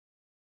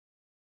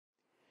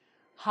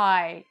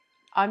Hi,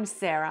 I'm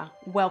Sarah.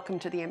 Welcome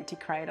to the Empty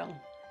Cradle.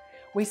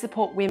 We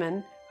support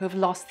women who have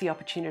lost the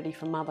opportunity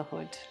for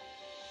motherhood.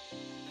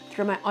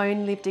 Through my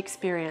own lived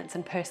experience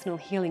and personal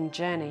healing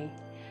journey,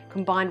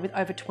 combined with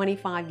over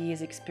 25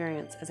 years'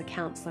 experience as a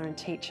counsellor and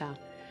teacher,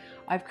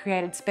 I've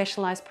created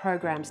specialised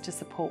programs to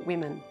support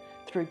women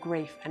through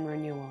grief and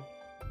renewal.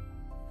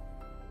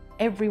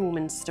 Every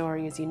woman's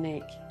story is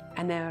unique,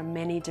 and there are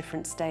many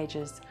different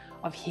stages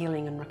of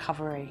healing and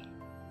recovery.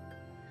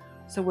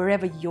 So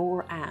wherever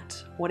you're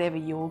at, whatever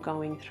you're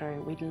going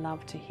through, we'd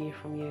love to hear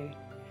from you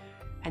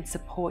and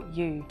support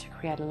you to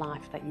create a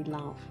life that you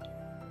love.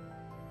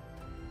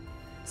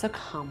 So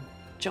come,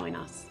 join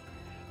us.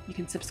 You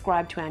can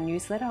subscribe to our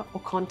newsletter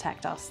or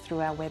contact us through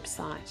our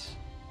website.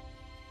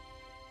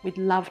 We'd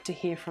love to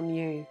hear from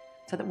you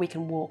so that we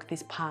can walk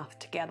this path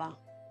together.